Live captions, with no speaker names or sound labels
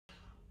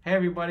Hey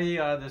everybody,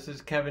 this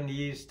is Kevin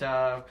Yeast.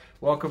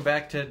 Welcome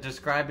back to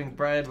Describing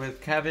Bread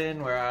with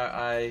Kevin, where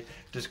I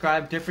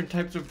describe different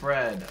types of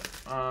bread.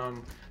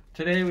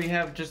 Today we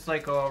have just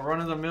like a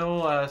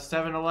run-of-the-mill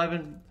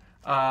 7-Eleven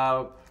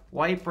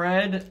white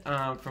bread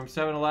from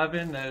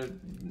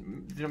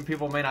 7-Eleven. Some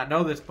people may not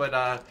know this, but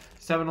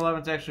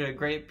 7-Eleven is actually a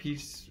great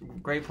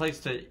place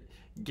to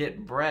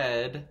get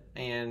bread.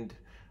 And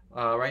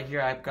right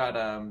here I've got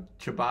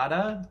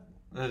ciabatta.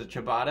 There's a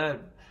ciabatta.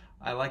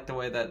 I like the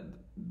way that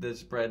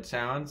this bread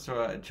sounds. So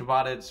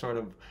ciabatta, it sort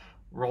of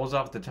rolls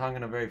off the tongue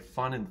in a very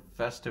fun and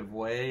festive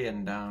way,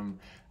 and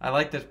I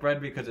like this bread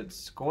because it's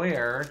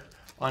square,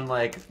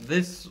 unlike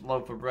this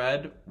loaf of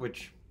bread,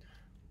 which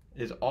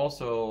is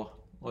also,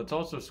 well, it's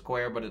also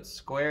square, but it's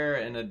square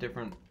in a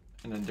different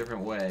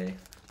way.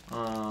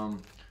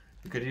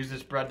 You could use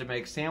this bread to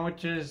make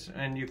sandwiches,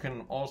 and you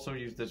can also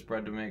use this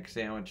bread to make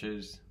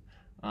sandwiches.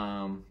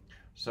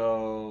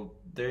 So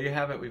there you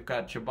have it. We've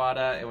got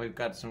ciabatta, and we've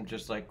got some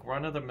just like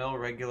run-of-the-mill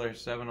regular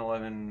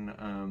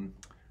 7-Eleven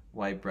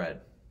white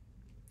bread.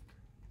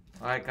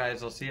 Alright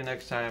guys, I'll see you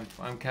next time.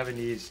 I'm Kevin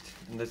Yeast,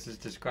 and this is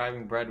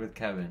Describing Bread with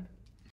Kevin.